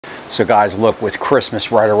So guys, look, with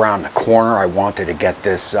Christmas right around the corner, I wanted to get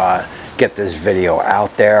this video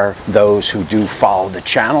out there. Those who do follow the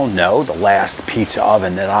channel know the last pizza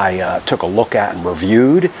oven that I took a look at and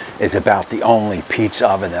reviewed is about the only pizza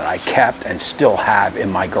oven that I kept and still have in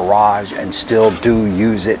my garage and still do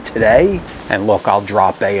use it today. And look, I'll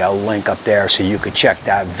drop a link up there so you could check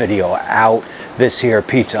that video out. This here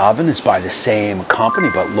pizza oven is by the same company,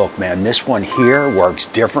 but look, man, this one here works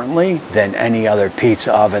differently than any other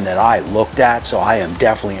pizza oven that I looked at, so I am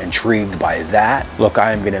definitely intrigued by that. Look,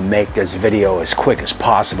 I am going to make this video as quick as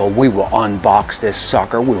possible. We will unbox this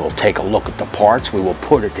sucker, we will take a look at the parts, we will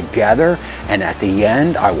put it together, and at the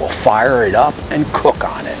end, I will fire it up and cook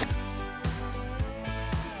on it.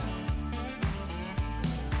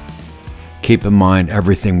 Keep in mind,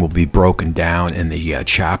 everything will be broken down in the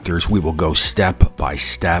chapters. We will go step by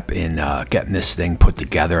step in getting this thing put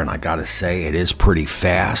together, and I gotta say, it is pretty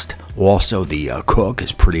fast. Also, the cook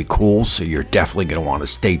is pretty cool, so you're definitely gonna want to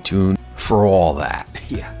stay tuned for all that.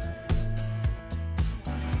 Yeah.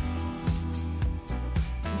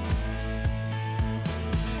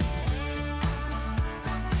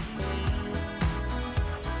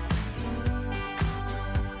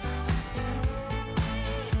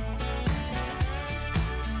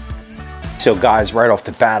 So guys, right off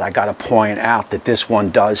the bat, I gotta point out that this one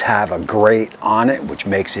does have a grate on it, which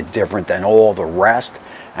makes it different than all the rest.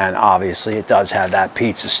 And obviously it does have that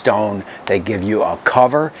pizza stone. They give you a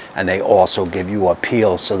cover and they also give you a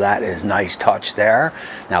peel, so that is nice touch there.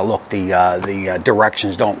 Now look, the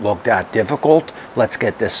directions don't look that difficult. Let's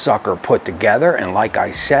get this sucker put together, and like I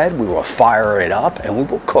said, we will fire it up and we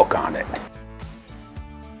will cook on it.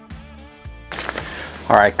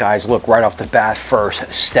 All right guys, look, right off the bat,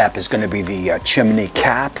 first step is going to be the chimney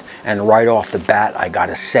cap. And right off the bat, I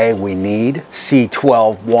gotta say, we need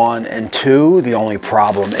C12 1 and 2. The only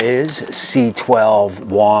problem is C12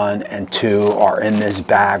 1 and 2 are in this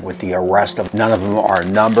bag with the rest of none of them are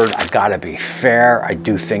numbered. I gotta be fair. I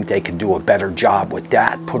do think they can do a better job with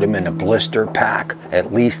that. Put them in a blister pack,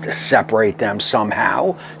 at least to separate them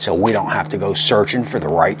somehow, so we don't have to go searching for the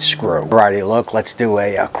right screw. Alrighty, look, let's do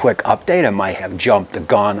a quick update. I might have jumped the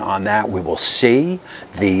gun on that. We will see.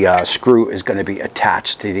 The screw is going to be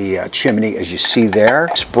attached to the chimney, as you see there.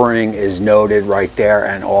 Spring is noted right there,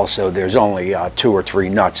 and also there's only 2 or 3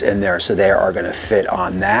 nuts in there, so they are going to fit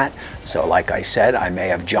on that. So like I said, I may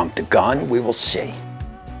have jumped the gun. We will see.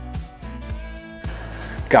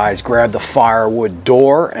 Guys, grab the firewood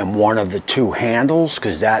door and one of the 2 handles,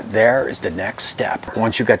 because that there is the next step.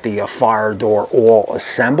 Once you get the fire door all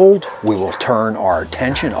assembled, we will turn our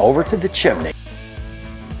attention over to the chimney.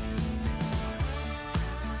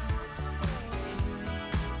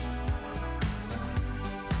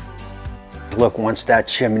 Look, once that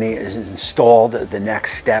chimney is installed, the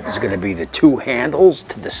next step is going to be the 2 handles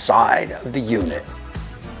to the side of the unit.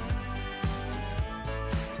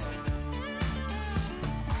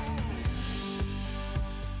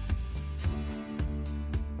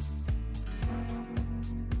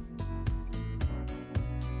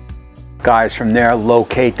 Guys, from there,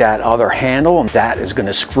 locate that other handle, and that is going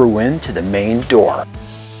to screw into the main door.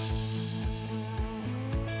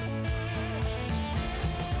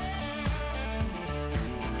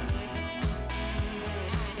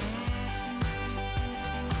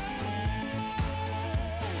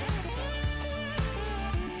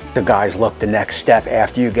 So guys, look, the next step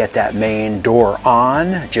after you get that main door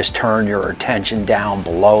on, just turn your attention down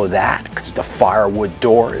below that, because the firewood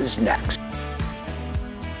door is next.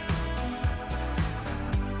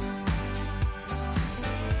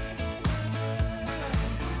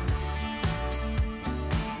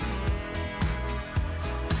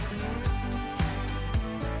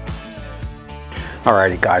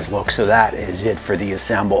 Alrighty guys, look, so that is it for the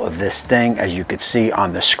assemble of this thing. As you can see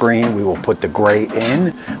on the screen, we will put the grate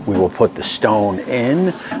in, we will put the stone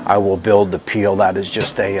in, I will build the peel. That is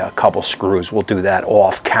just a couple screws. We'll do that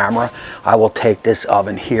off camera. I will take this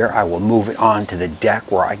oven here, I will move it onto the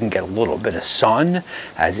deck where I can get a little bit of sun,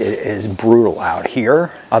 as it is brutal out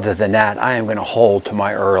here. Other than that, I am going to hold to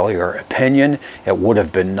my earlier opinion. It would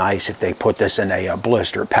have been nice if they put this in a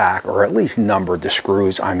blister pack, or at least numbered the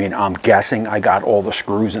screws. I mean, I'm guessing I got all the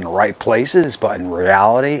screws in the right places, but in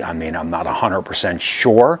reality, I mean, I'm not 100%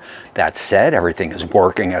 sure. That said, everything is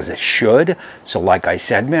working as it should. So like I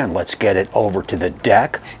said, man, let's get it over to the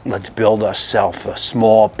deck. Let's build ourselves a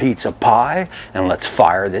small pizza pie, and let's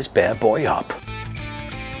fire this bad boy up.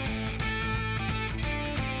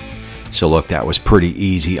 So look, that was pretty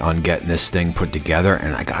easy on getting this thing put together,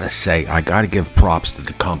 and I gotta say, I gotta give props to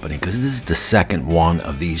the company, because this is the second one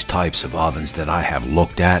of these types of ovens that I have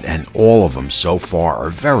looked at, and all of them so far are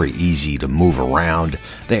very easy to move around.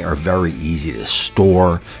 They are very easy to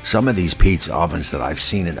store. Some of these pizza ovens that I've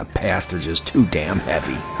seen in the past, they're just too damn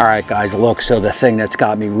heavy. All right guys, look, so the thing that's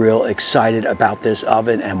got me real excited about this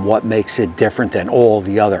oven and what makes it different than all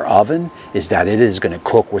the other oven is that it is going to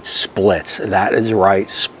cook with splits. That is right,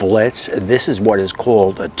 splits. This is what is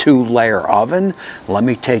called a 2-layer oven. Let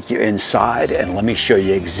me take you inside and let me show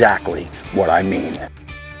you exactly what I mean.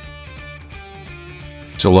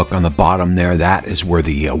 So look on the bottom there, that is where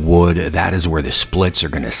the wood, that is where the splits are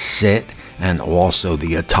going to sit. And also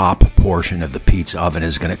the top portion of the pizza oven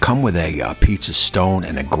is going to come with a pizza stone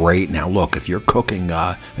and a grate. Now look, if you're cooking,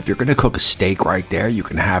 if you're going to cook a steak right there, you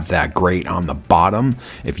can have that grate on the bottom.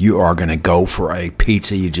 If you are going to go for a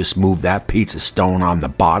pizza, you just move that pizza stone on the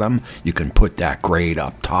bottom. You can put that grate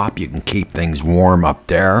up top. You can keep things warm up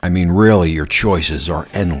there. I mean, really, your choices are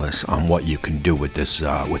endless on what you can do with this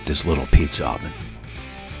little pizza oven.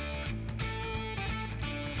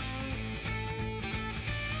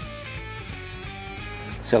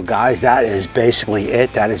 So guys, that is basically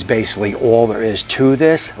it. That is basically all there is to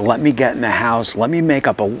this. Let me get in the house. Let me make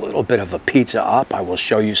up a little bit of a pizza up. I will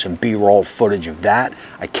show you some B-roll footage of that.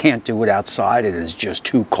 I can't do it outside. It is just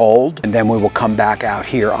too cold. And then we will come back out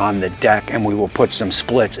here on the deck and we will put some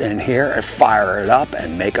splits in here and fire it up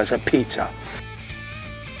and make us a pizza.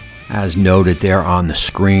 As noted there on the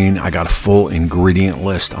screen, I got a full ingredient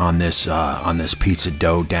list on this pizza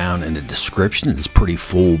dough down in the description. It's pretty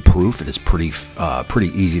foolproof. It is pretty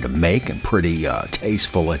easy to make and pretty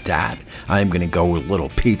tasteful at that. I am going to go with a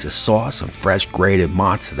little pizza sauce, some fresh grated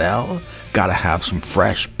mozzarella. Got to have some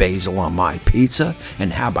fresh basil on my pizza,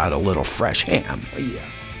 and how about a little fresh ham? Yeah.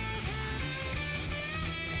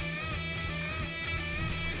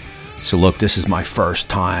 So look, this is my first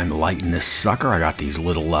time lighting this sucker. I got these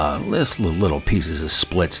little pieces of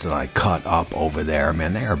splits that I cut up over there.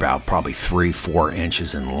 Man, they're about probably 3-4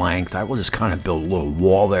 inches in length. I will just kind of build a little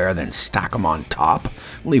wall there, then stack them on top.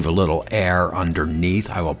 Leave a little air underneath.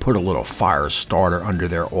 I will put a little fire starter under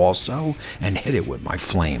there also and hit it with my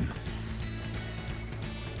flame.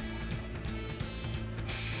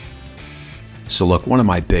 So look, one of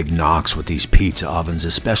my big knocks with these pizza ovens,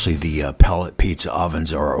 especially the pellet pizza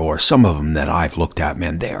ovens or some of them that I've looked at,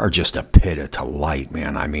 man, they are just a pit to light,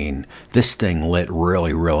 man. I mean, this thing lit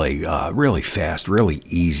really fast, really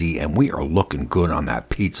easy, and we are looking good on that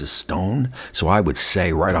pizza stone. So I would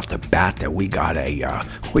say right off the bat that we got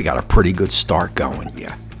a pretty good start going,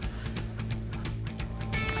 yeah.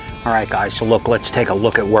 All right, guys, so look, let's take a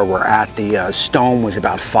look at where we're at. The stone was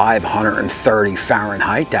about 530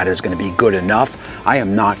 Fahrenheit. That is going to be good enough. I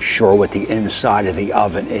am not sure what the inside of the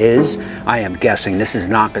oven is. I am guessing this is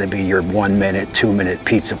not going to be your 1-minute, 2-minute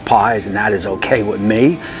pizza pies, and that is okay with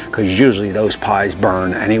me, because usually those pies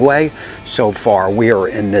burn anyway. So far, we are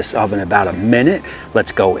in this oven about a minute.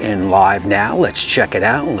 Let's go in live now. Let's check it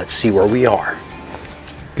out, and let's see where we are.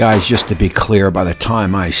 Guys, just to be clear, by the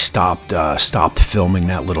time I stopped filming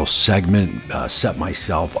that little segment, set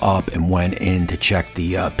myself up and went in to check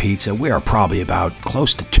the pizza, we are probably about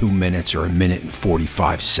close to 2 minutes or 1 minute and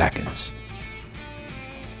 45 seconds.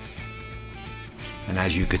 And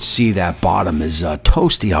as you could see, that bottom is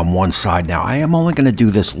toasty on one side. Now, I am only going to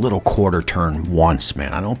do this little quarter turn once,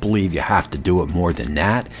 man. I don't believe you have to do it more than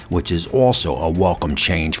that, which is also a welcome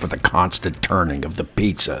change for the constant turning of the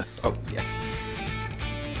pizza. Oh, yeah.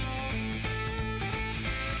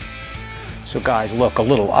 So guys, look, a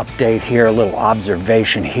little update here, a little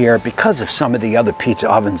observation here. Because of some of the other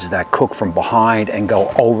pizza ovens that cook from behind and go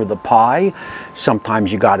over the pie,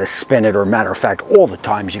 sometimes you gotta spin it, or matter of fact, all the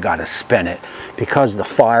times you gotta spin it. Because the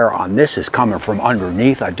fire on this is coming from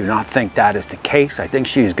underneath, I do not think that is the case. I think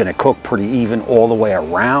she's gonna cook pretty even all the way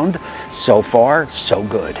around. So far, so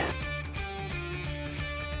good.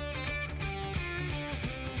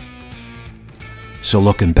 So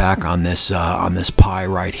looking back on this pie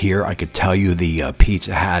right here, I could tell you the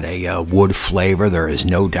pizza had a wood flavor. There is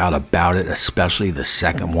no doubt about it, especially the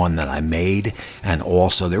second one that I made. And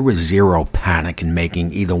also, there was zero panic in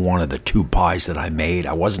making either one of the 2 pies that I made.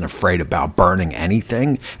 I wasn't afraid about burning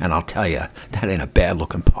anything. And I'll tell you, that ain't a bad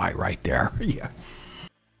looking pie right there. Yeah.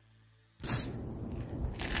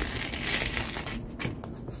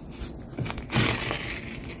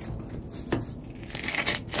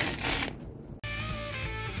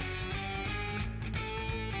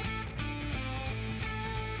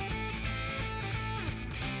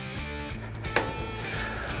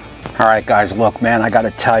 All right, guys, look, man, I got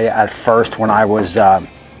to tell you, at first when I was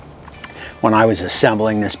when I was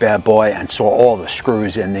assembling this bad boy and saw all the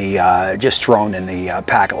screws in the, just thrown in the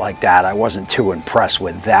packet like that. I wasn't too impressed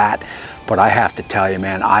with that. But I have to tell you,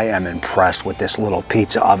 man, I am impressed with this little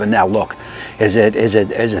pizza oven. Now look, is it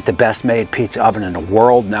the best made pizza oven in the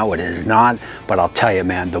world? No, it is not. But I'll tell you,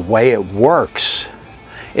 man, the way it works,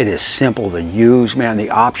 it is simple to use, man. The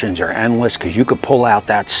options are endless because you could pull out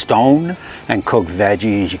that stone and cook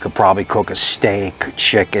veggies. You could probably cook a steak,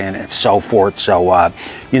 chicken, and so forth. So,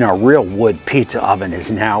 you know, real wood pizza oven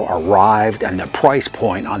is now arrived, and the price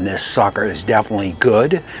point on this sucker is definitely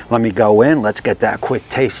good. Let me go in. Let's get that quick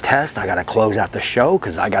taste test. I got to close out the show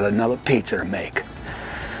because I got another pizza to make.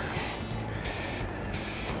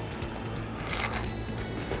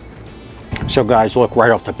 So guys, look,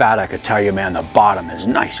 right off the bat, I could tell you, man, the bottom is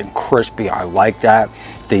nice and crispy. I like that.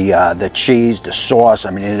 The cheese, the sauce, I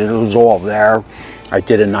mean, it was all there. I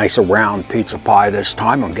did a nice round pizza pie this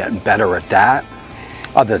time. I'm getting better at that.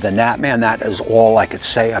 Other than that, man, that is all I could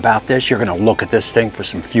say about this. You're going to look at this thing for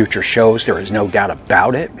some future shows. There is no doubt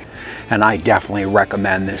about it. And I definitely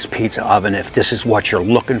recommend this pizza oven if this is what you're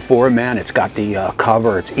looking for, man. It's got the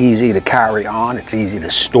cover. It's easy to carry on. It's easy to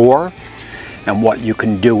store. And what you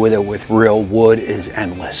can do with it with real wood is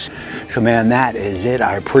endless. So man, that is it.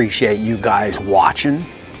 I appreciate you guys watching.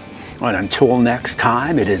 And until next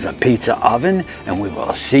time, it is a pizza oven, and we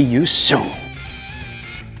will see you soon.